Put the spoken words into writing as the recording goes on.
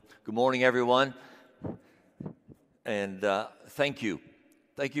Good morning, everyone. And thank you.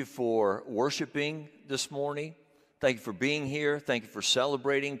 Thank you for worshiping this morning. Thank you for being here. Thank you for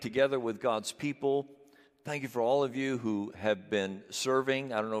celebrating together with God's people. Thank you for all of you who have been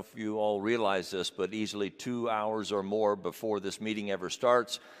serving. I don't know if you all realize this, but easily 2 hours or more before this meeting ever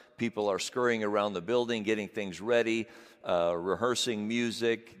starts, people are scurrying around the building, getting things ready, rehearsing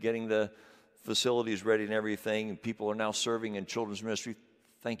music, getting the facilities ready and everything. And people are now serving in children's ministry.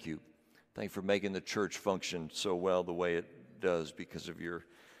 Thank you. Thank you for making the church function so well the way it does because of your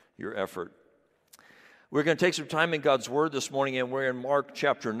effort. We're going to take some time in God's Word this morning, and we're in Mark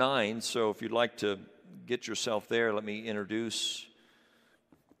chapter 9. So if you'd like to get yourself there, let me introduce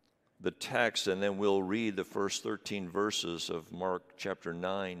the text, and then we'll read the first 13 verses of Mark chapter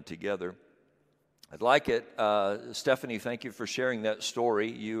 9 together. I'd like it. Stephanie, thank you for sharing that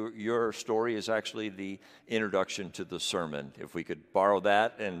story. Your story is actually the introduction to the sermon. If we could borrow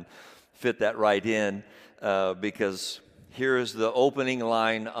that and fit that right in, because here is the opening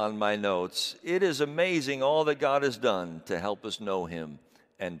line on my notes. It is amazing all that God has done to help us know Him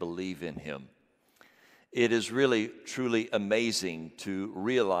and believe in Him. It is really, truly amazing to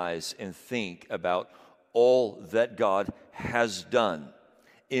realize and think about all that God has done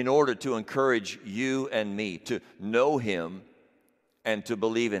in order to encourage you and me to know Him and to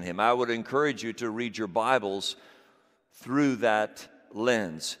believe in Him. I would encourage you to read your Bibles through that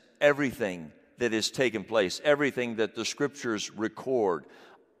lens. Everything that has taken place, everything that the Scriptures record,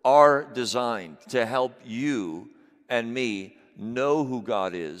 are designed to help you and me know who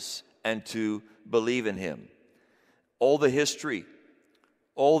God is and to believe in Him. All the history,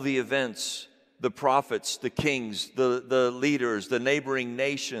 all the events, the prophets, the kings, the leaders, the neighboring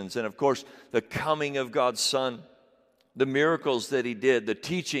nations, and of course, the coming of God's Son, the miracles that He did, the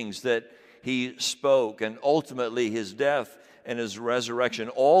teachings that He spoke, and ultimately His death and His resurrection,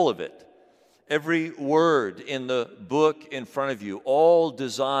 all of it, every word in the book in front of you, all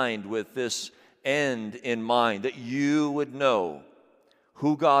designed with this end in mind, that you would know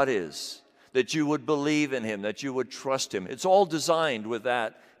who God is, that you would believe in Him, that you would trust Him. It's all designed with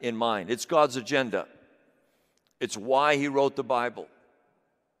that in mind. It's God's agenda. It's why He wrote the Bible.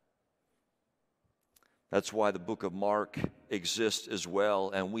 That's why the book of Mark exists as well,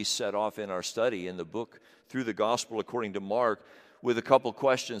 and we set off in our study in the book through the gospel according to Mark with a couple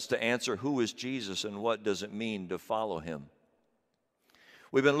questions to answer. Who is Jesus and what does it mean to follow Him?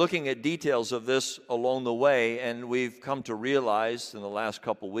 We've been looking at details of this along the way, and we've come to realize in the last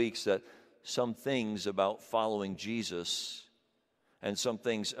couple weeks that some things about following Jesus and some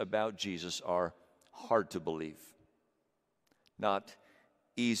things about Jesus are hard to believe, not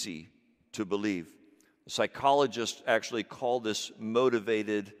easy to believe. Psychologists actually call this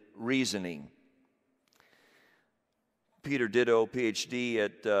motivated reasoning. Peter Ditto, PhD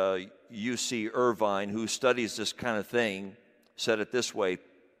at UC Irvine, who studies this kind of thing, said it this way: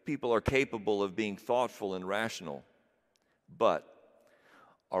 people are capable of being thoughtful and rational, but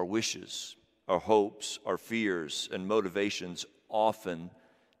our wishes, our hopes, our fears, and motivations often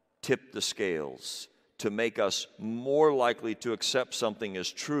tip the scales to make us more likely to accept something as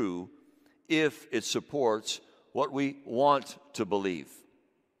true if it supports what we want to believe.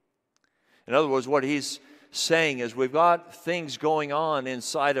 In other words, what he's saying is we've got things going on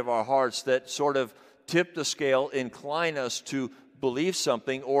inside of our hearts that sort of tip the scale, incline us to believe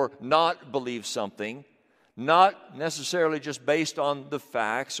something or not believe something, not necessarily just based on the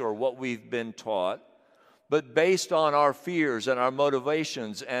facts or what we've been taught, but based on our fears and our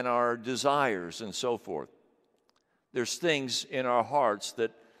motivations and our desires and so forth. There's things in our hearts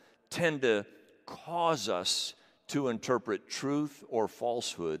that tend to cause us to interpret truth or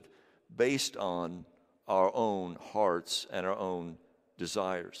falsehood based on our own hearts and our own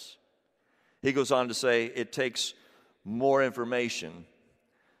desires. He goes on to say it takes more information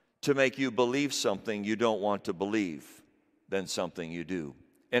to make you believe something you don't want to believe than something you do.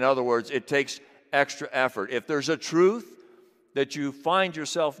 In other words, it takes extra effort. If there's a truth that you find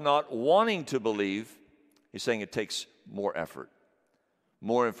yourself not wanting to believe, he's saying it takes more effort,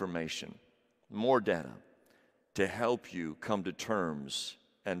 more information, more data to help you come to terms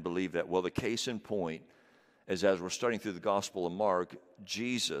and believe that. Well, the case in point is, as we're studying through the Gospel of Mark,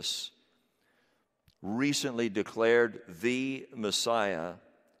 Jesus recently declared the Messiah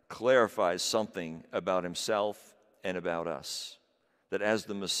clarifies something about Himself and about us, that as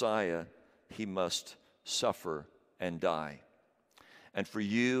the Messiah, He must suffer and die. And for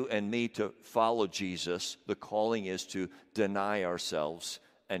you and me to follow Jesus, the calling is to deny ourselves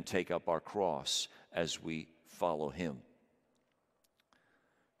and take up our cross as we follow Him.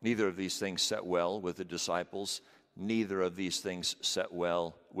 Neither of these things set well with the disciples. neither of these things set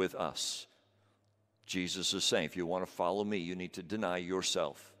well with us. Jesus is saying, if you want to follow me, you need to deny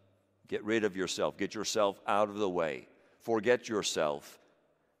yourself. Get rid of yourself. Get yourself out of the way. Forget yourself.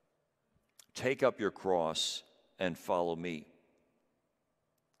 Take up your cross and follow me.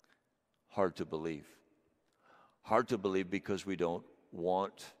 Hard to believe. Hard to believe because we don't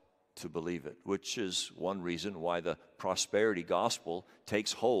want to believe it, which is one reason why the prosperity gospel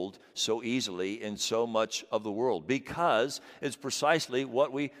takes hold so easily in so much of the world, because it's precisely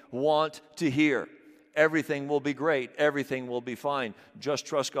what we want to hear. Everything will be great. Everything will be fine. Just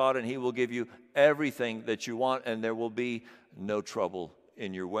trust God and He will give you everything that you want, and there will be no trouble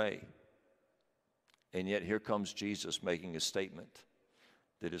in your way. And yet here comes Jesus making a statement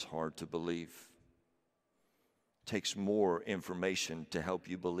that is hard to believe. It takes more information to help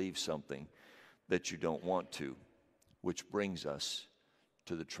you believe something that you don't want to, which brings us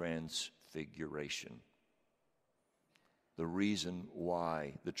to the transfiguration. The reason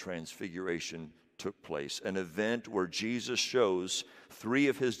why the transfiguration took place, an event where Jesus shows 3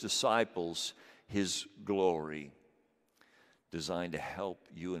 of His disciples His glory, designed to help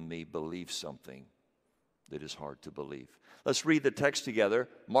you and me believe something that is hard to believe. Let's read the text together.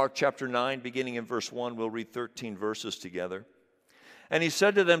 Mark chapter 9, beginning in verse 1. We'll read 13 verses together. And He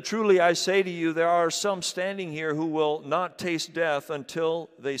said to them, "Truly I say to you, there are some standing here who will not taste death until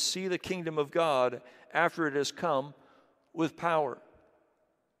they see the kingdom of God after it has come with power."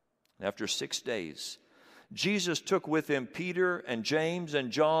 After 6 days, Jesus took with Him Peter and James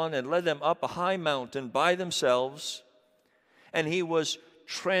and John and led them up a high mountain by themselves, and He was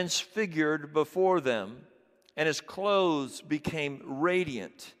transfigured before them, and His clothes became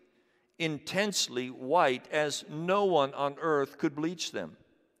radiant, intensely white, as no one on earth could bleach them.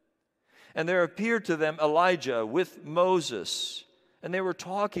 And there appeared to them Elijah with Moses, and they were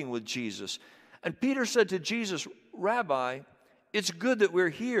talking with Jesus. And Peter said to Jesus, "Rabbi, it's good that we're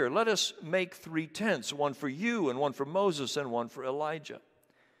here. Let us make 3 tents, one for you and one for Moses and one for Elijah."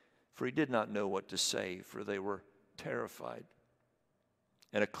 For he did not know what to say, for they were terrified.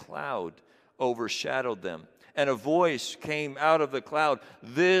 And a cloud overshadowed them, and a voice came out of the cloud,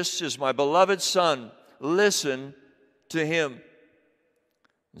 "This is my beloved Son. Listen to Him."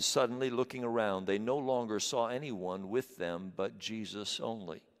 And suddenly, looking around, they no longer saw anyone with them but Jesus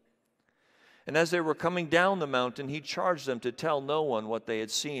only. And as they were coming down the mountain, He charged them to tell no one what they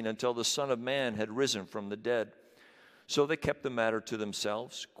had seen until the Son of Man had risen from the dead. So they kept the matter to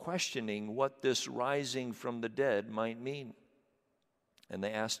themselves, questioning what this rising from the dead might mean. And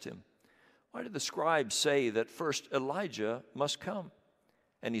they asked Him, "Why did the scribes say that first Elijah must come?"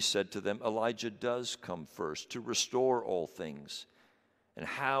 And He said to them, "Elijah does come first to restore all things. And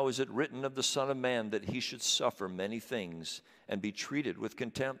how is it written of the Son of Man that He should suffer many things and be treated with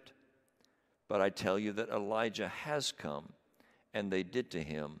contempt? But I tell you that Elijah has come, and they did to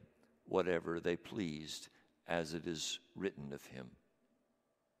him whatever they pleased, as it is written of him."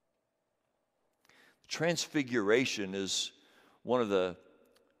 Transfiguration is one of the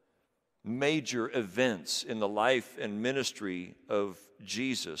major events in the life and ministry of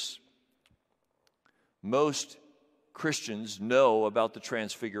Jesus. Most Christians know about the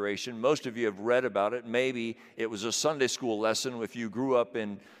Transfiguration. Most of you have read about it. Maybe it was a Sunday school lesson if you grew up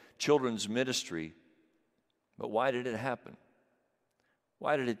in children's ministry. But why did it happen?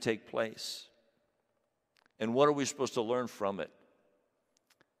 Why did it take place? And what are we supposed to learn from it?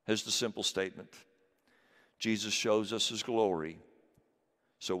 Here's the simple statement. Jesus shows us His glory,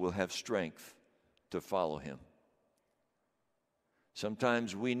 so we'll have strength to follow Him.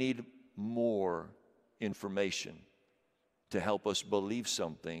 Sometimes we need more information to help us believe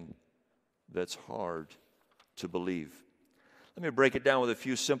something that's hard to believe. Let me break it down with a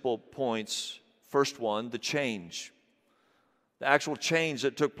few simple points. First one, the change. The actual change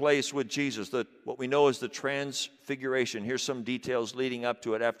that took place with Jesus, what we know as the Transfiguration. Here's some details leading up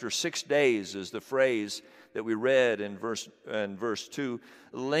to it. After 6 days is the phrase that we read in verse 2,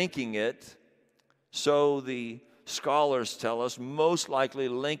 linking it. So the scholars tell us, most likely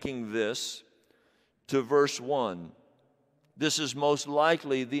linking this to verse 1. This is most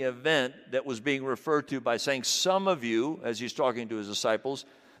likely the event that was being referred to by saying, some of you, as He's talking to His disciples,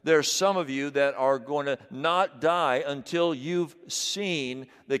 there are some of you that are going to not die until you've seen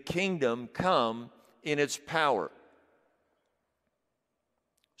the kingdom come in its power.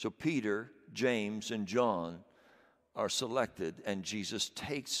 So Peter, James, and John are selected, and Jesus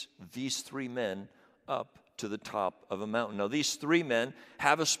takes these 3 men up to the top of a mountain. Now, these 3 men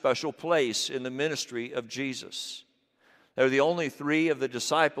have a special place in the ministry of Jesus. They're the only three of the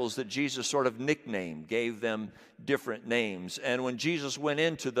disciples that Jesus sort of nicknamed, gave them different names. And when Jesus went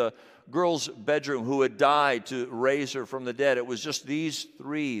into the girl's bedroom who had died to raise her from the dead, it was just these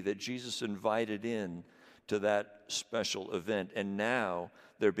three that Jesus invited in to that special event. And now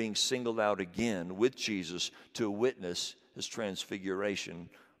they're being singled out again with Jesus to witness his transfiguration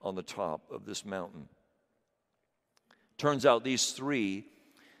on the top of this mountain. Turns out these three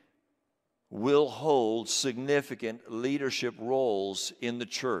will hold significant leadership roles in the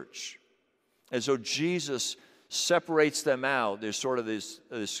church. And so Jesus separates them out. There's sort of this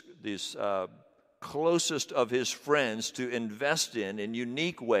closest of his friends to invest in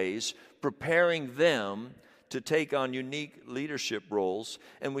unique ways, preparing them to take on unique leadership roles.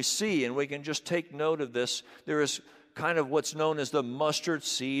 And we see, and we can just take note of this, there is kind of what's known as the mustard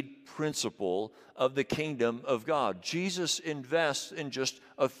seed principle of the kingdom of God. Jesus invests in just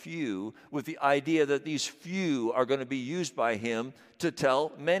a few with the idea that these few are going to be used by him to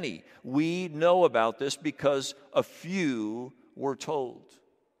tell many. We know about this because a few were told.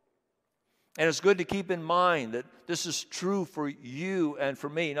 And it's good to keep in mind that this is true for you and for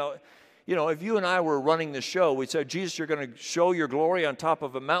me. Now, you know, if you and I were running the show, we'd say, Jesus, you're going to show your glory on top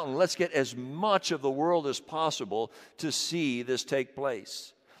of a mountain. Let's get as much of the world as possible to see this take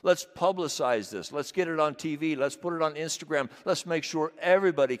place. Let's publicize this. Let's get it on TV. Let's put it on Instagram. Let's make sure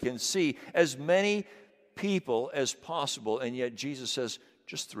everybody can see as many people as possible. And yet Jesus says,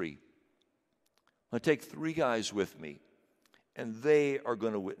 just three. I'm going to take three guys with me, and they are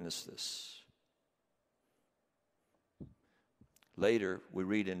going to witness this. Later, we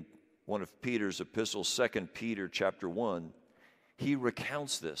read in one of Peter's epistles, 2 Peter chapter 1, he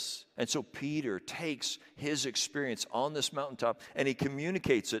recounts this. And so Peter takes his experience on this mountaintop and he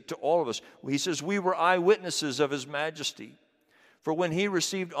communicates it to all of us. He says, we were eyewitnesses of his majesty. For when he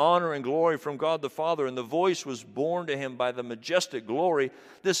received honor and glory from God the Father, and the voice was borne to him by the majestic glory,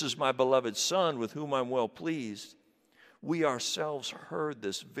 this is my beloved Son, with whom I'm well pleased. We ourselves heard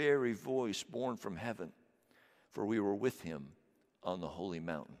this very voice borne from heaven, for we were with him on the holy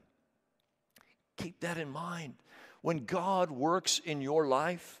mountain. Keep that in mind. When God works in your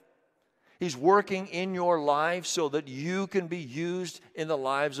life, he's working in your life so that you can be used in the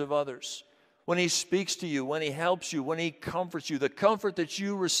lives of others. When he speaks to you, when he helps you, when he comforts you, the comfort that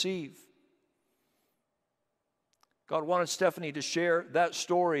you receive. God wanted Stephanie to share that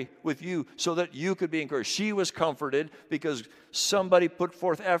story with you so that you could be encouraged. She was comforted because somebody put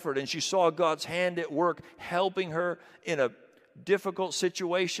forth effort and she saw God's hand at work helping her in a difficult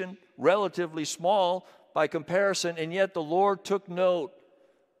situation, relatively small by comparison, and yet the Lord took note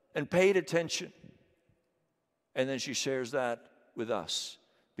and paid attention. And then she shares that with us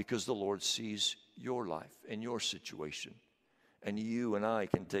because the Lord sees your life and your situation. And you and I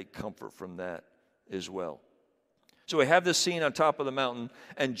can take comfort from that as well. So we have this scene on top of the mountain,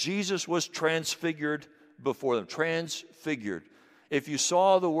 and Jesus was transfigured before them. Transfigured. If you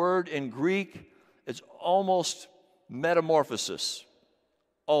saw the word in Greek, it's almost metamorphosis.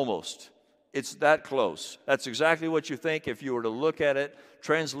 Almost. It's that close. That's exactly what you think if you were to look at it,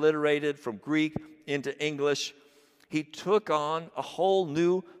 transliterated from Greek into English. He took on a whole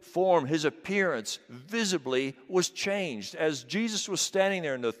new form. His appearance visibly was changed. As Jesus was standing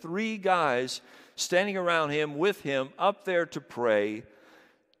there and the three guys standing around him, with him, up there to pray,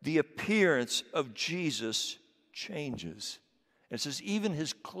 the appearance of Jesus changes. And it says even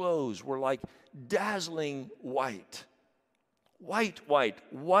his clothes were like dazzling white. White,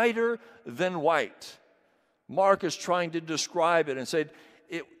 whiter than white. Mark is trying to describe it and said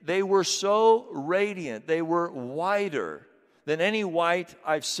they were so radiant, they were whiter than any white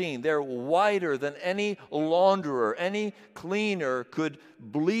I've seen. They're whiter than any launderer, any cleaner could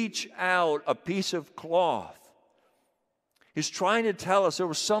bleach out a piece of cloth. He's trying to tell us there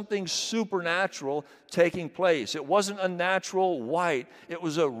was something supernatural taking place. It wasn't a natural white. It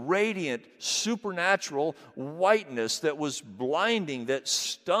was a radiant, supernatural whiteness that was blinding, that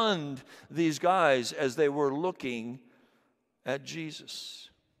stunned these guys as they were looking at Jesus.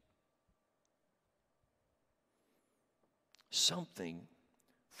 Something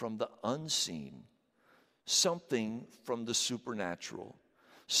from the unseen, something from the supernatural,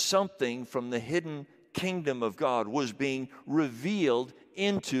 something from the hidden kingdom of God was being revealed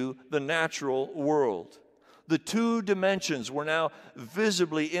into the natural world. The two dimensions were now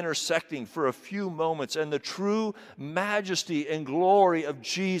visibly intersecting for a few moments, and the true majesty and glory of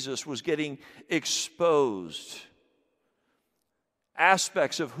Jesus was getting exposed.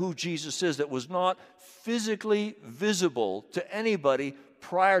 Aspects of who Jesus is that was not physically visible to anybody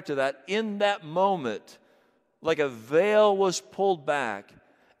prior to that, in that moment, like a veil was pulled back,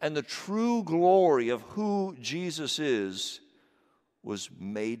 and the true glory of who Jesus is was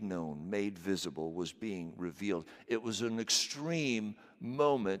made known, made visible, was being revealed. It was an extreme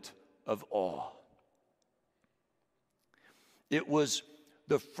moment of awe. It was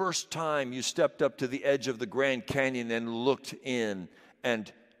the first time you stepped up to the edge of the Grand Canyon and looked in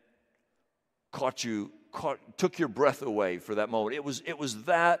and took your breath away for that moment. It was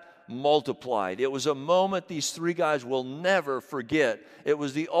that multiplied. It was a moment these three guys will never forget. It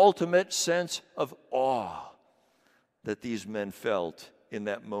was the ultimate sense of awe that these men felt in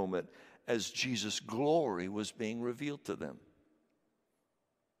that moment as Jesus' glory was being revealed to them.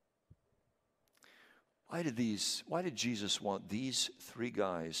 Why did Jesus want these three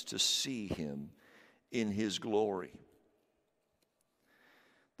guys to see him in his glory?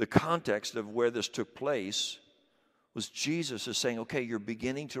 The context of where this took place was Jesus is saying, okay, you're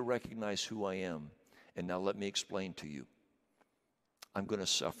beginning to recognize who I am, and now let me explain to you. I'm going to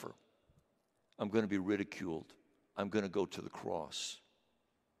suffer. I'm going to be ridiculed. I'm going to go to the cross.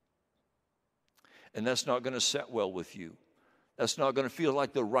 And that's not going to set well with you. That's not going to feel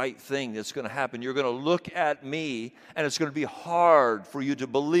like the right thing that's going to happen. You're going to look at me, and it's going to be hard for you to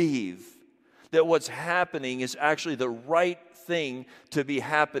believe that what's happening is actually the right thing to be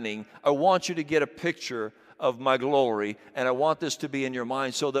happening. I want you to get a picture of my glory, and I want this to be in your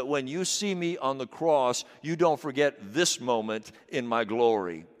mind so that when you see me on the cross, you don't forget this moment in my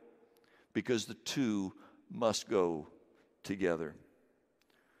glory, because the two must go together.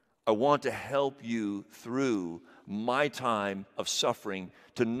 I want to help you through my time of suffering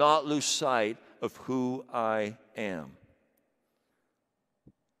to not lose sight of who I am.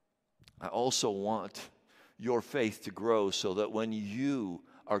 I also want your faith to grow so that when you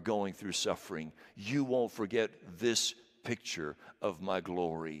are going through suffering, you won't forget this picture of my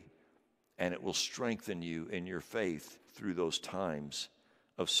glory, and it will strengthen you in your faith through those times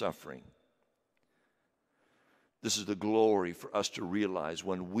of suffering. This is the glory for us to realize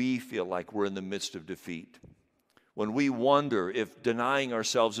when we feel like we're in the midst of defeat, when we wonder if denying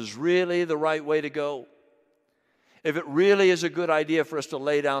ourselves is really the right way to go, if it really is a good idea for us to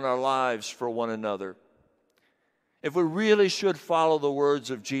lay down our lives for one another, if we really should follow the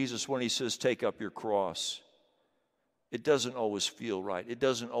words of Jesus when he says, take up your cross. It doesn't always feel right. It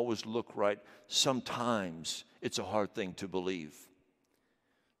doesn't always look right. Sometimes it's a hard thing to believe.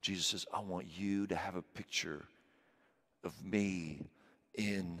 Jesus says, I want you to have a picture of me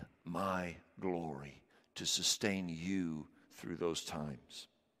in my glory to sustain you through those times.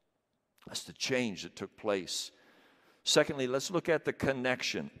 That's the change that took place. Secondly, let's look at the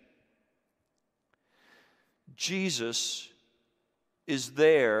connection. Jesus is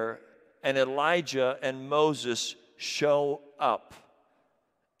there, and Elijah and Moses show up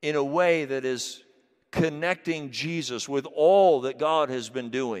in a way that is connecting Jesus with all that God has been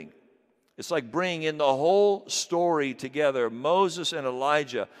doing. It's like bringing in the whole story together. Moses and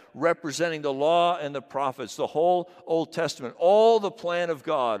Elijah representing the law and the prophets, the whole Old Testament, all the plan of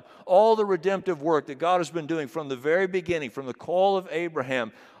God, all the redemptive work that God has been doing from the very beginning, from the call of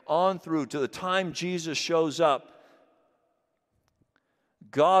Abraham on through to the time Jesus shows up.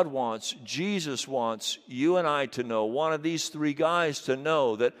 Jesus wants you and I to know, one of these three guys to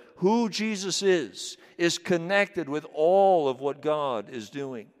know that who Jesus is connected with all of what God is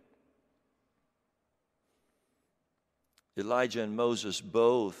doing. Elijah and Moses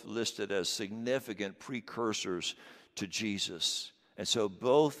both listed as significant precursors to Jesus. And so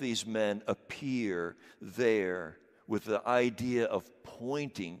both these men appear there with the idea of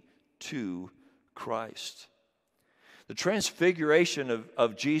pointing to Christ. The transfiguration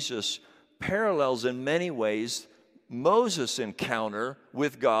of Jesus parallels in many ways Moses' encounter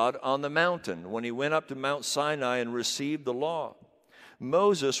with God on the mountain when he went up to Mount Sinai and received the law.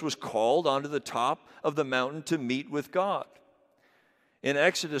 Moses was called onto the top of the mountain to meet with God. In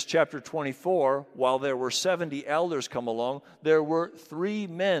Exodus chapter 24, while there were 70 elders come along, there were 3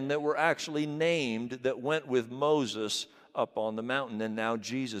 men that were actually named that went with Moses up on the mountain. And now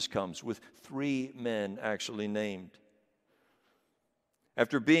Jesus comes with 3 men actually named.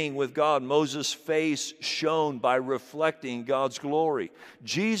 After being with God, Moses' face shone by reflecting God's glory.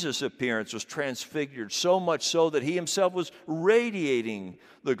 Jesus' appearance was transfigured, so much so that he himself was radiating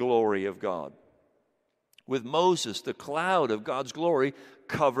the glory of God. With Moses, the cloud of God's glory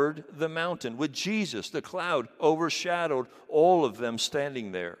covered the mountain. With Jesus, the cloud overshadowed all of them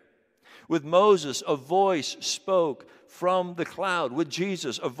standing there. With Moses, a voice spoke from the cloud. With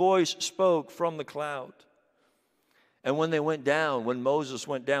Jesus, a voice spoke from the cloud. And when they went down, when Moses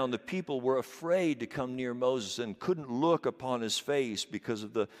went down, the people were afraid to come near Moses and couldn't look upon his face because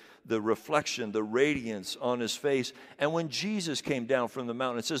of the reflection, the radiance on his face. And when Jesus came down from the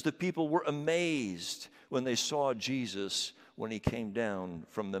mountain, it says the people were amazed when they saw Jesus when he came down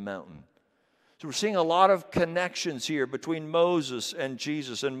from the mountain. So we're seeing a lot of connections here between Moses and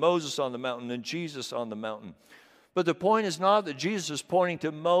Jesus, and Moses on the mountain and Jesus on the mountain. But the point is not that Jesus is pointing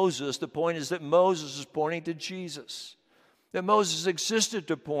to Moses. The point is that Moses is pointing to Jesus. That Moses existed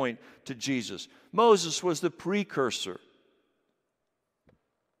to point to Jesus. Moses was the precursor.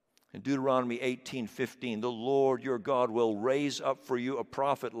 In Deuteronomy 18:15, the Lord your God will raise up for you a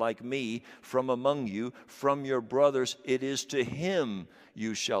prophet like me from among you, from your brothers. It is to him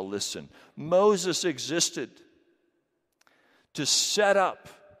you shall listen. Moses existed to set up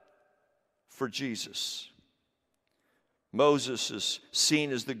for Jesus. Moses is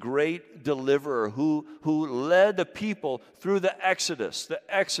seen as the great deliverer who led the people through the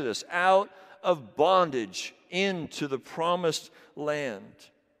Exodus out of bondage into the promised land.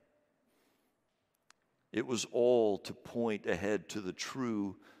 It was all to point ahead to the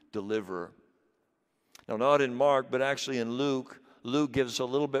true deliverer. Now, not in Mark, but actually in Luke, Luke gives a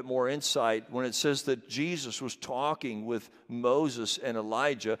little bit more insight. When it says that Jesus was talking with Moses and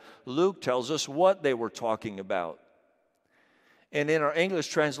Elijah, Luke tells us what they were talking about. And in our English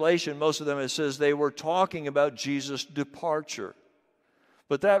translation, most of them, it says they were talking about Jesus' departure.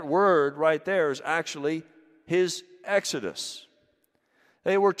 But that word right there is actually his exodus.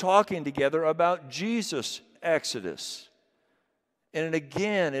 They were talking together about Jesus' exodus. And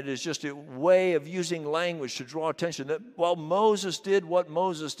again, it is just a way of using language to draw attention that while Moses did what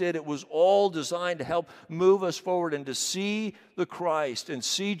Moses did, it was all designed to help move us forward and to see the Christ and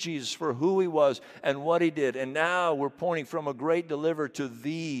see Jesus for who he was and what he did. And now we're pointing from a great deliverer to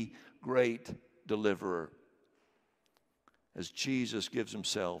the great deliverer as Jesus gives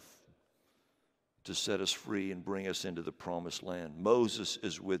himself to set us free and bring us into the promised land. Moses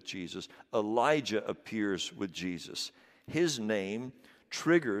is with Jesus. Elijah appears with Jesus. His name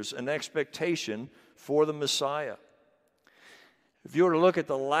triggers an expectation for the Messiah. If you were to look at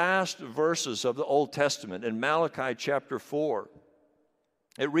the last verses of the Old Testament in Malachi chapter 4,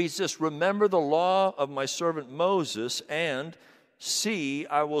 it reads this: "Remember the law of my servant Moses, and see,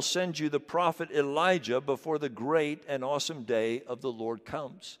 I will send you the prophet Elijah before the great and awesome day of the Lord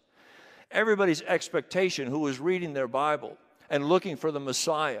comes." Everybody's expectation who was reading their Bible and looking for the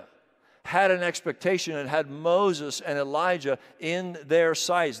Messiah had an expectation and had Moses and Elijah in their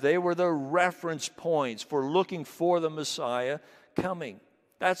sights. They were the reference points for looking for the Messiah coming.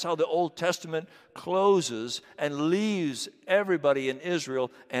 That's how the Old Testament closes and leaves everybody in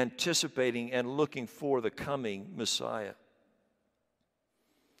Israel anticipating and looking for the coming Messiah.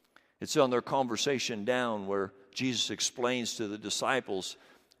 It's on their conversation down where Jesus explains to the disciples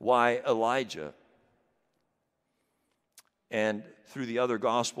why Elijah. And through the other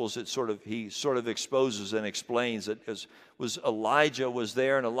Gospels, he sort of exposes and explains that Elijah was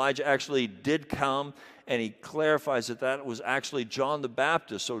there, and Elijah actually did come, and he clarifies that was actually John the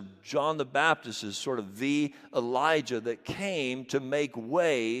Baptist. So John the Baptist is sort of the Elijah that came to make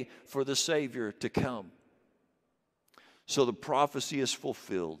way for the Savior to come. So the prophecy is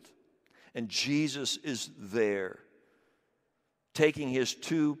fulfilled, and Jesus is there, taking his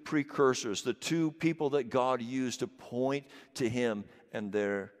two precursors, the two people that God used to point to him, and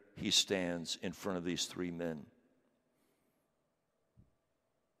there he stands in front of these three men.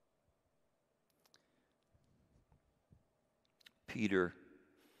 Peter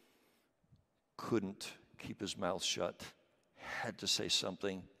couldn't keep his mouth shut, had to say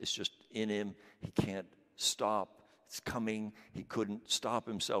something. It's just in him. He can't stop. It's coming. He couldn't stop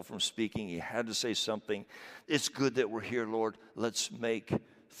himself from speaking. He had to say something. It's good that we're here, Lord. Let's make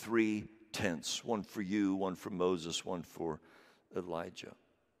 3 tents. One for you, one for Moses, one for Elijah.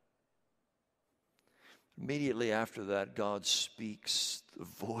 Immediately after that, God speaks. The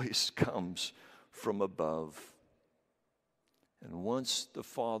voice comes from above. And once the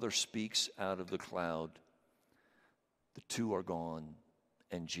Father speaks out of the cloud, the two are gone,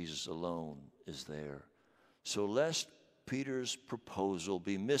 and Jesus alone is there. So lest Peter's proposal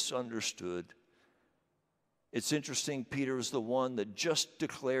be misunderstood, it's interesting, Peter is the one that just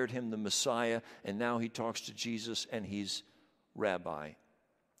declared him the Messiah, and now he talks to Jesus, and he's rabbi,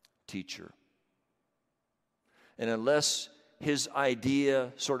 teacher. And unless his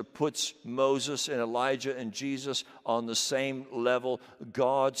idea sort of puts Moses and Elijah and Jesus on the same level,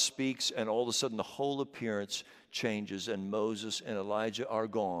 God speaks, and all of a sudden the whole appearance changes, and Moses and Elijah are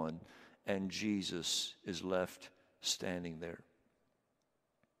gone, and Jesus is left standing there.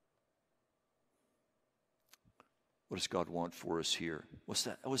 What does God want for us here? What's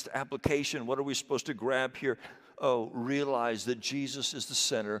the application? What are we supposed to grab here? Oh, realize that Jesus is the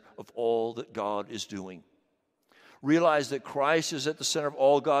center of all that God is doing. Realize that Christ is at the center of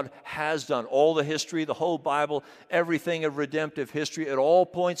all God has done. All the history, the whole Bible, everything of redemptive history, it all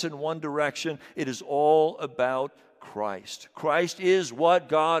points in one direction. It is all about Christ. Christ is what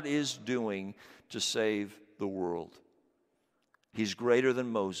God is doing to save the world. He's greater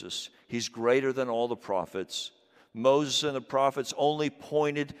than Moses. He's greater than all the prophets. Moses and the prophets only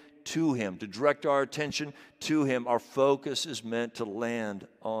pointed to him, to direct our attention to him. Our focus is meant to land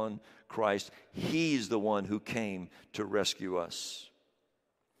on Christ. He's the one who came to rescue us.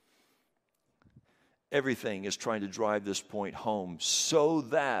 Everything is trying to drive this point home so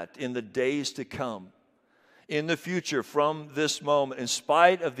that in the days to come, in the future, from this moment, in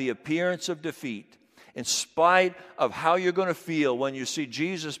spite of the appearance of defeat, in spite of how you're going to feel when you see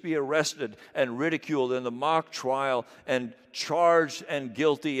Jesus be arrested and ridiculed in the mock trial and charged and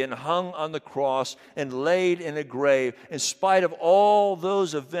guilty and hung on the cross and laid in a grave, in spite of all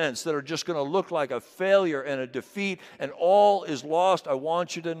those events that are just going to look like a failure and a defeat and all is lost, I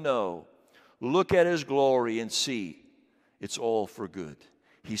want you to know, look at his glory and see it's all for good.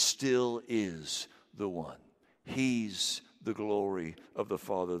 He still is the one. He's the glory of the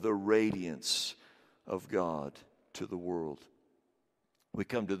Father, the radiance of God to the world. We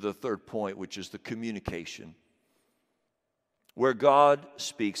come to the third point, which is the communication. Where God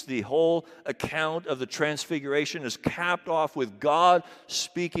speaks, the whole account of the transfiguration is capped off with God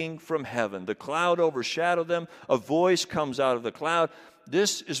speaking from heaven. The cloud overshadowed them. A voice comes out of the cloud.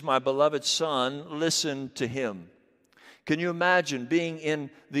 This is my beloved Son. Listen to him. Can you imagine being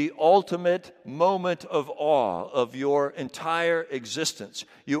in the ultimate moment of awe of your entire existence?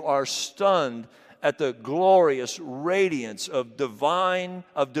 You are stunned at the glorious radiance of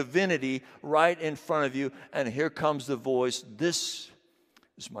divinity right in front of you. And here comes the voice, this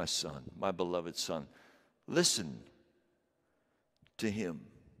is my Son, my beloved Son. Listen to him.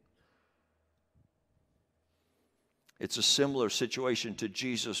 It's a similar situation to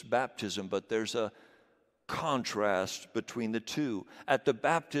Jesus' baptism, but there's a contrast between the two. At the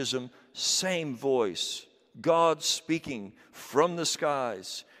baptism, same voice, God speaking from the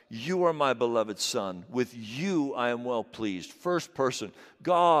skies. You are my beloved Son. With you I am well pleased. First person,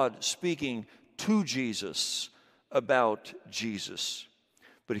 God speaking to Jesus about Jesus.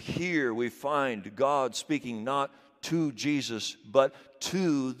 But here we find God speaking not to Jesus, but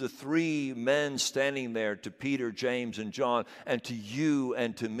to the three men standing there, to Peter, James, and John, and to you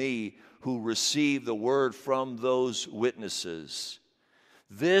and to me who receive the word from those witnesses.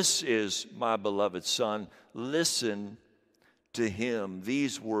 This is my beloved Son. Listen to him.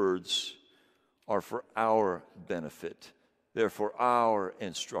 These words are for our benefit. They're for our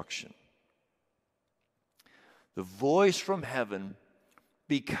instruction. The voice from heaven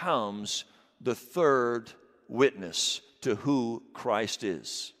becomes the third witness to who Christ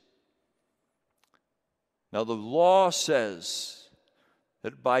is. Now, the law says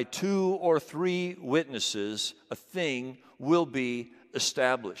that by 2 or 3 witnesses, a thing will be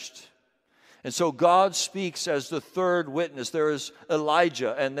established. And so God speaks as the third witness. There is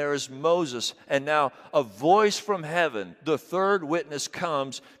Elijah and there is Moses. And now a voice from heaven, the third witness,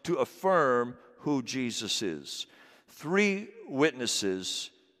 comes to affirm who Jesus is. 3 witnesses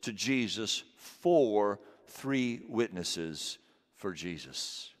to Jesus, 3 witnesses for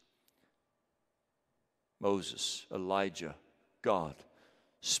Jesus. Moses, Elijah, God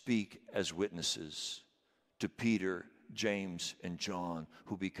speak as witnesses to Peter, James, and John,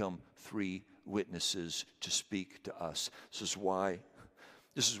 who become 3 witnesses to speak to us. This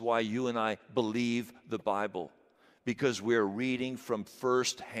is why you and I believe the Bible, because we're reading from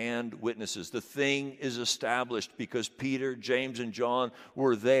first-hand witnesses. The thing is established because Peter, James, and John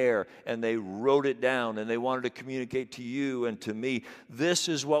were there, and they wrote it down, and they wanted to communicate to you and to me. This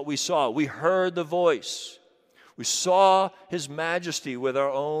is what we saw. We heard the voice. We saw his majesty with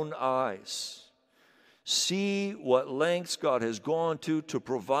our own eyes. See what lengths God has gone to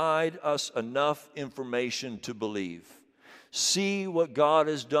provide us enough information to believe. See what God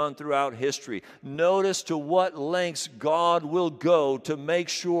has done throughout history. Notice to what lengths God will go to make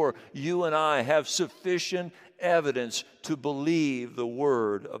sure you and I have sufficient evidence to believe the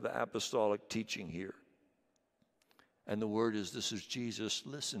word of the apostolic teaching here. And the word is, this is Jesus.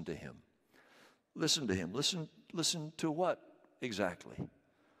 Listen to him. Listen to him. Listen to what exactly?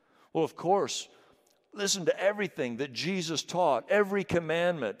 Well, of course, listen to everything that Jesus taught, every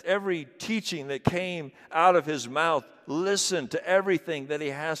commandment, every teaching that came out of his mouth. Listen to everything that he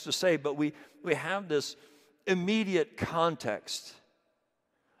has to say. But we have this immediate context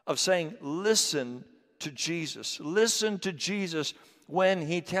of saying, listen to Jesus. Listen to Jesus when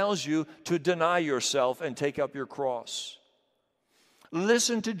he tells you to deny yourself and take up your cross.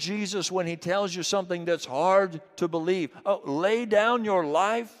 Listen to Jesus when he tells you something that's hard to believe. Oh, lay down your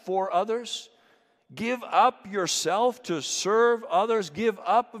life for others. Give up yourself to serve others. Give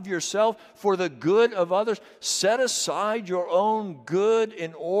up of yourself for the good of others. Set aside your own good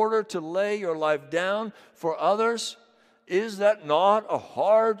in order to lay your life down for others. Is that not a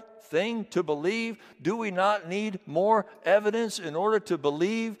hard thing to believe? Do we not need more evidence in order to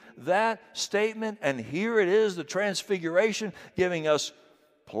believe that statement? And here it is, the Transfiguration, giving us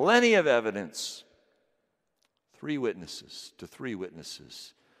plenty of evidence. 3 witnesses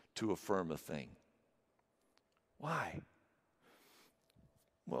to affirm a thing. Why?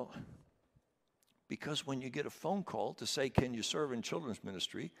 Well, because when you get a phone call to say, can you serve in children's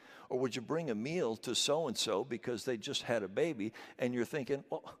ministry? Or would you bring a meal to so-and-so because they just had a baby? And you're thinking,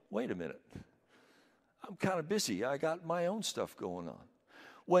 well, wait a minute. I'm kind of busy. I got my own stuff going on.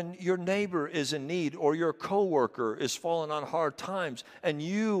 When your neighbor is in need or your coworker is falling on hard times and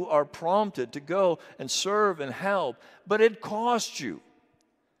you are prompted to go and serve and help, but it costs you.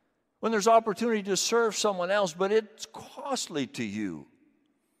 When there's opportunity to serve someone else, but it's costly to you.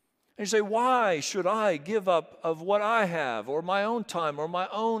 And you say, why should I give up of what I have or my own time or my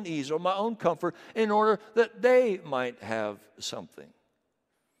own ease or my own comfort in order that they might have something?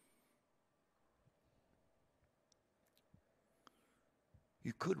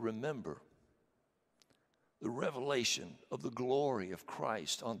 You could remember the revelation of the glory of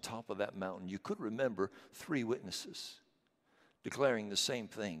Christ on top of that mountain. You could remember 3 witnesses declaring the same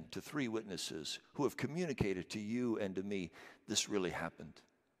thing to 3 witnesses who have communicated to you and to me, this really happened.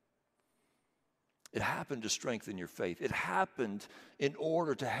 It happened to strengthen your faith. It happened in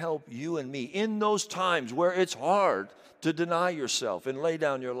order to help you and me in those times where it's hard to deny yourself and lay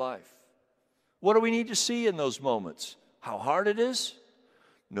down your life. What do we need to see in those moments? How hard it is?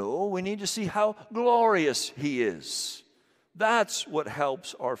 No, we need to see how glorious he is. That's what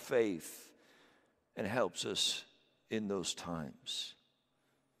helps our faith and helps us in those times.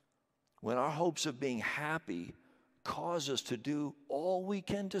 When our hopes of being happy cause us to do all we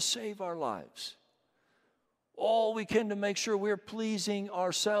can to save our lives, all we can to make sure we're pleasing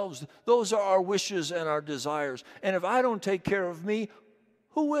ourselves. Those are our wishes and our desires. And if I don't take care of me,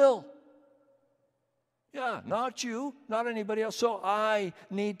 who will? Yeah, not you, not anybody else. So I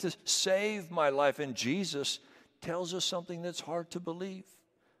need to save my life. And Jesus tells us something that's hard to believe.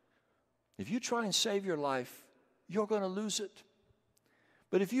 If you try and save your life, you're going to lose it.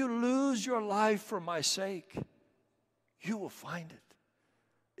 But if you lose your life for my sake, you will find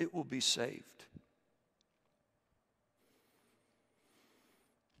it. It will be saved.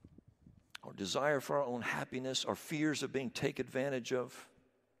 Our desire for our own happiness, our fears of being taken advantage of,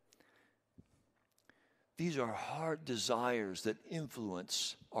 these are hard desires that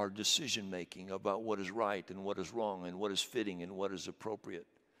influence our decision making about what is right and what is wrong and what is fitting and what is appropriate.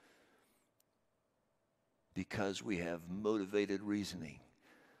 Because we have motivated reasoning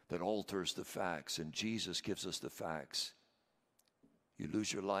that alters the facts, and Jesus gives us the facts. You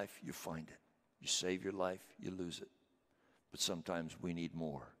lose your life, you find it. You save your life, you lose it. But sometimes we need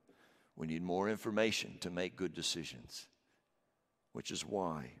more. We need more information to make good decisions, which is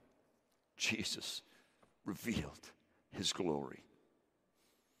why Jesus revealed his glory.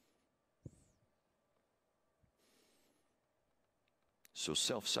 So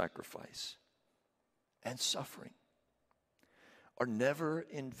self-sacrifice and suffering are never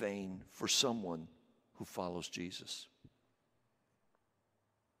in vain for someone who follows Jesus.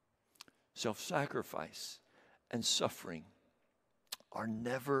 Self-sacrifice and suffering are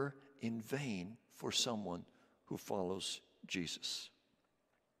never in vain for someone who follows Jesus.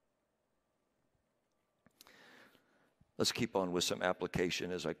 Let's keep on with some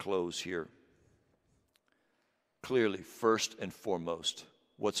application as I close here. Clearly, first and foremost,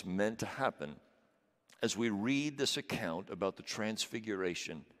 what's meant to happen as we read this account about the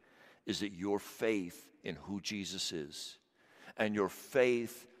Transfiguration is that your faith in who Jesus is and your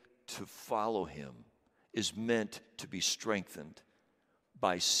faith to follow him is meant to be strengthened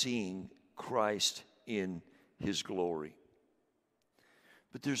by seeing Christ in his glory.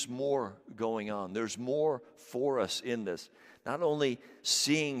 But there's more going on. There's more for us in this. Not only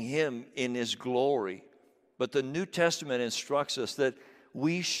seeing him in his glory, but the New Testament instructs us that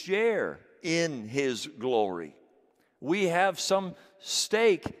we share in his glory. We have some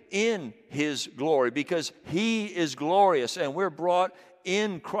stake in his glory because he is glorious and we're brought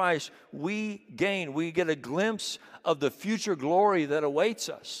in Christ. We get a glimpse of the future glory that awaits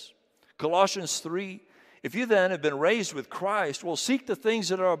us. Colossians 3, if you then have been raised with Christ, well, seek the things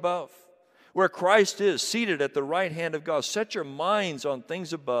that are above, where Christ is seated at the right hand of God. Set your minds on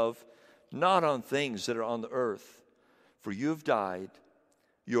things above, not on things that are on the earth. For you have died.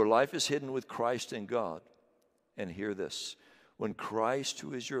 Your life is hidden with Christ in God. And hear this, when Christ,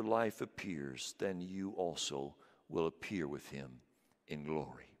 who is your life, appears, then you also will appear with him in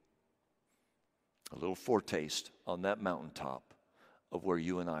glory. A little foretaste on that mountaintop of where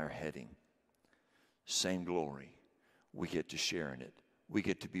you and I are heading. Same glory. We get to share in it. We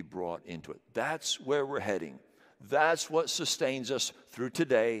get to be brought into it. That's where we're heading. That's what sustains us through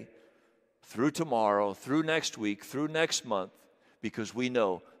today, through tomorrow, through next week, through next month, because we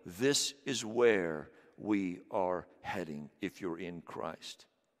know this is where we are heading if you're in Christ.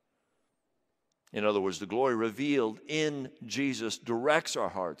 In other words, the glory revealed in Jesus directs our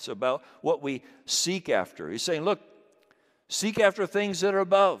hearts about what we seek after. He's saying, look, seek after things that are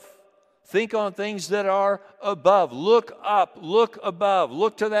above. Think on things that are above. Look up, look above,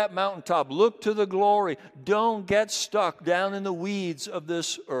 look to that mountaintop, look to the glory. Don't get stuck down in the weeds of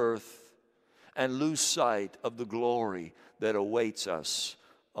this earth and lose sight of the glory that awaits us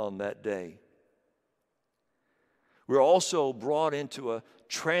on that day. We're also brought into a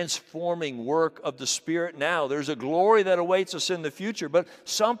transforming work of the Spirit now. There's a glory that awaits us in the future, but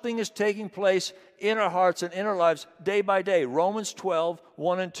something is taking place in our hearts and in our lives day by day. Romans 12,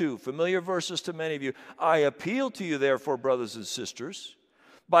 1 and 2, familiar verses to many of you. I appeal to you, therefore, brothers and sisters,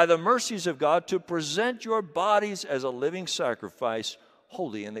 by the mercies of God, to present your bodies as a living sacrifice,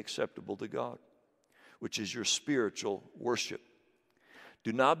 holy and acceptable to God, which is your spiritual worship.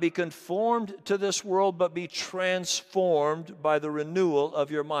 Do not be conformed to this world, but be transformed by the renewal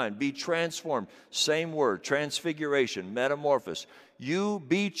of your mind. Be transformed. Same word, transfiguration, metamorphosis. You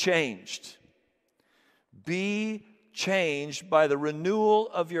be changed. Be changed by the renewal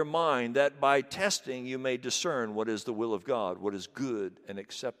of your mind, that by testing you may discern what is the will of God, what is good and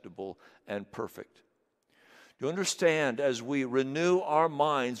acceptable and perfect. You understand, as we renew our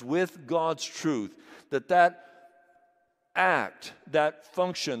minds with God's truth, that act, that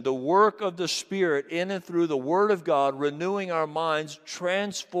function, the work of the Spirit in and through the Word of God, renewing our minds,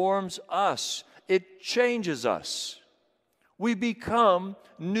 transforms us. It changes us. We become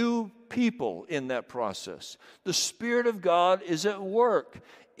new people in that process. The Spirit of God is at work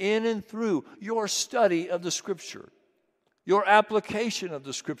in and through your study of the Scripture, your application of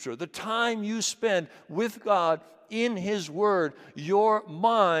the Scripture, the time you spend with God in His Word. Your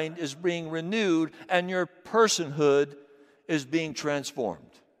mind is being renewed and your personhood is being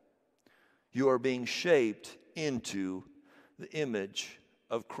transformed. You are being shaped into the image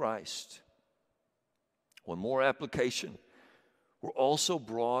of Christ. One more application. We're also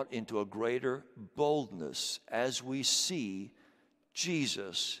brought into a greater boldness as we see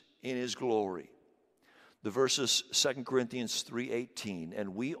Jesus in His glory. The verses 2 Corinthians 3:18,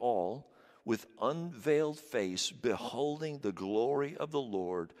 and we all, with unveiled face, beholding the glory of the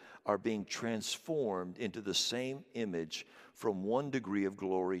Lord, are being transformed into the same image from one degree of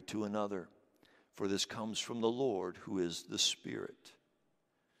glory to another. For this comes from the Lord, who is the Spirit.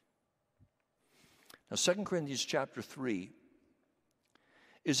 Now, 2 Corinthians chapter 3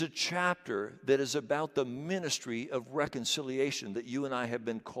 is a chapter that is about the ministry of reconciliation that you and I have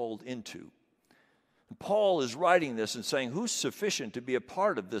been called into. Paul is writing this and saying, who's sufficient to be a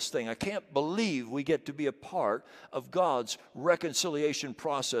part of this thing? I can't believe we get to be a part of God's reconciliation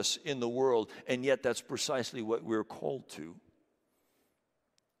process in the world, and yet that's precisely what we're called to.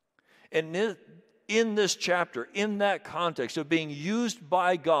 And in this chapter, in that context of being used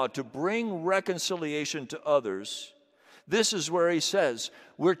by God to bring reconciliation to others, this is where he says,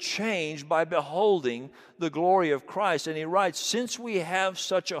 we're changed by beholding the glory of Christ. And he writes, since we have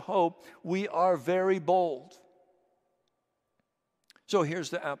such a hope, we are very bold. So here's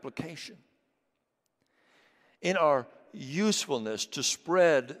the application. In our usefulness to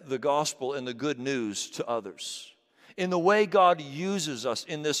spread the gospel and the good news to others, in the way God uses us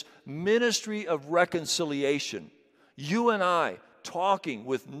in this ministry of reconciliation, you and I talking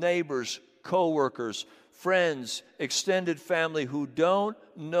with neighbors, co-workers, friends, extended family who don't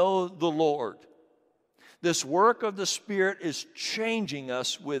know the Lord. This work of the Spirit is changing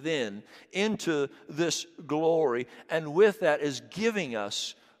us within into this glory, and with that is giving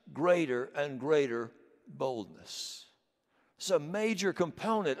us greater and greater boldness. It's a major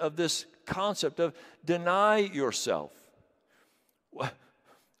component of this concept of deny yourself.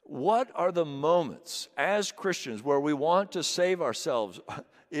 What are the moments as Christians where we want to save ourselves?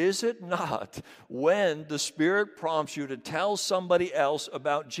 Is it not when the Spirit prompts you to tell somebody else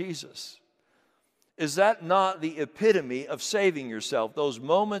about Jesus? Is that not the epitome of saving yourself? Those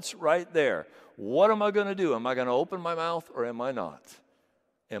moments right there. What am I going to do? Am I going to open my mouth or am I not?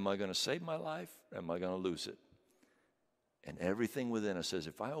 Am I going to save my life? Or am I going to lose it? And everything within us says,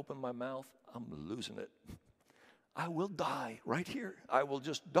 if I open my mouth, I'm losing it. I will die right here. I will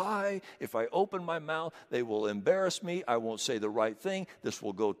just die. If I open my mouth, they will embarrass me. I won't say the right thing. This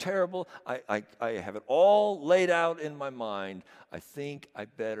will go terrible. I have it all laid out in my mind. I think I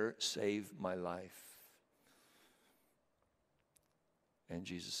better save my life. And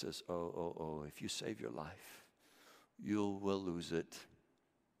Jesus says, oh, if you save your life, you will lose it.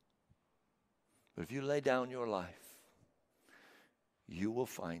 But if you lay down your life, you will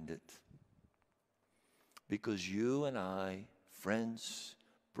find it. Because you and I, friends,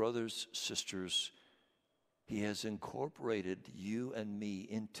 brothers, sisters, He has incorporated you and me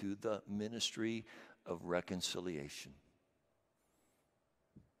into the ministry of reconciliation.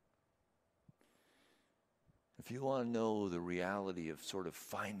 If you want to know the reality of sort of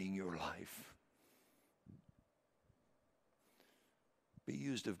finding your life, be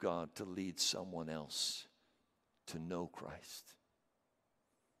used of God to lead someone else to know Christ.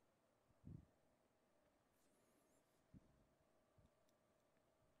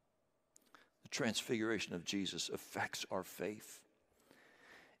 The transfiguration of Jesus affects our faith.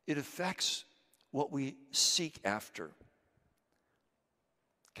 It affects what we seek after.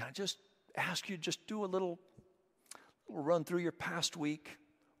 Can I just ask you, just do a little run through your past week?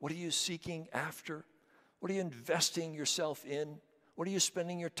 What are you seeking after? What are you investing yourself in? What are you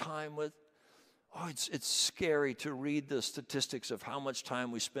spending your time with? Oh, it's scary to read the statistics of how much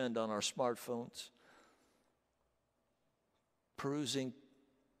time we spend on our smartphones, perusing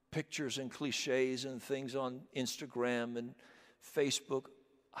pictures and cliches and things on Instagram and Facebook.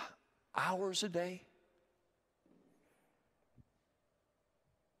 Hours a day.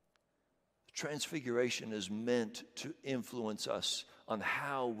 Transfiguration is meant to influence us on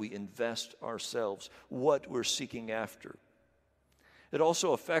how we invest ourselves, what we're seeking after. It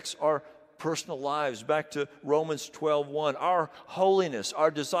also affects our personal lives. Back to Romans 12:1, our holiness, our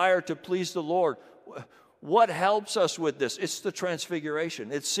desire to please the Lord. What helps us with this? It's the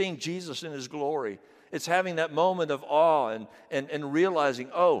transfiguration. It's seeing Jesus in His glory. It's having that moment of awe and realizing,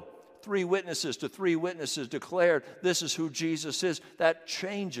 oh, 3 witnesses to 3 witnesses declared this is who Jesus is. That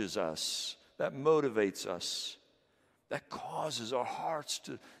changes us. That motivates us. That causes our hearts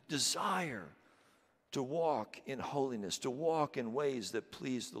to desire to walk in holiness, to walk in ways that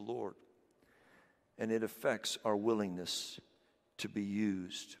please the Lord. And it affects our willingness to be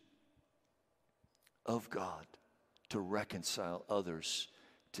used of God to reconcile others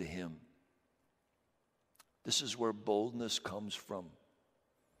to Him. This is where boldness comes from.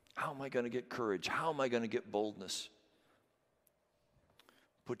 How am I going to get courage? How am I going to get boldness?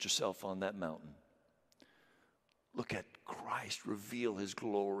 Put yourself on that mountain. Look at Christ reveal His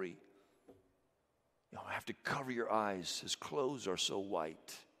glory. You don't have to cover your eyes. His clothes are so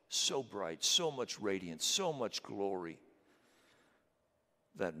white, so bright, so much radiance, so much glory.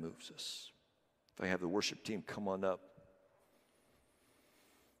 That moves us. If I have the worship team come on up.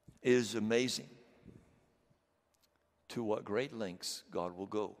 It is amazing to what great lengths God will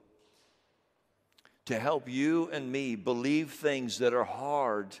go to help you and me believe things that are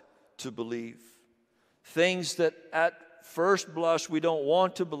hard to believe. Things that at first blush we don't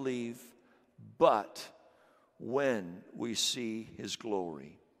want to believe, but when we see His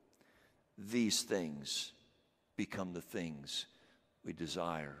glory, these things become the things we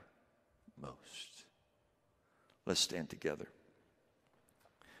desire most. Let's stand together.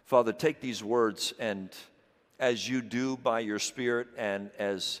 Father, take these words and as you do by your Spirit and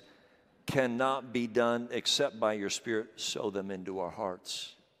as cannot be done except by your Spirit, sow them into our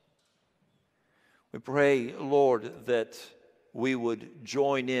hearts. We pray, Lord, that we would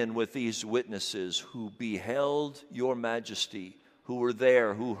join in with these witnesses who beheld your majesty, who were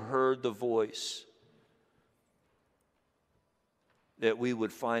there, who heard the voice, that we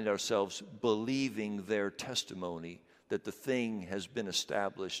would find ourselves believing their testimony that the thing has been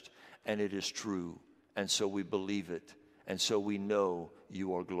established and it is true, and so we believe it. And so we know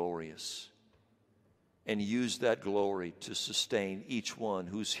you are glorious. And use that glory to sustain each one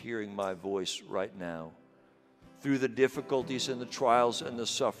who's hearing my voice right now. Through the difficulties and the trials and the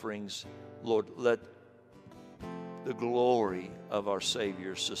sufferings, Lord, let the glory of our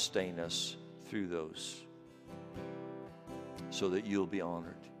Savior sustain us through those. So that you'll be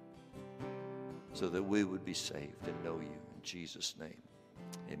honored. So that we would be saved and know you. In Jesus' name,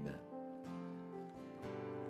 amen.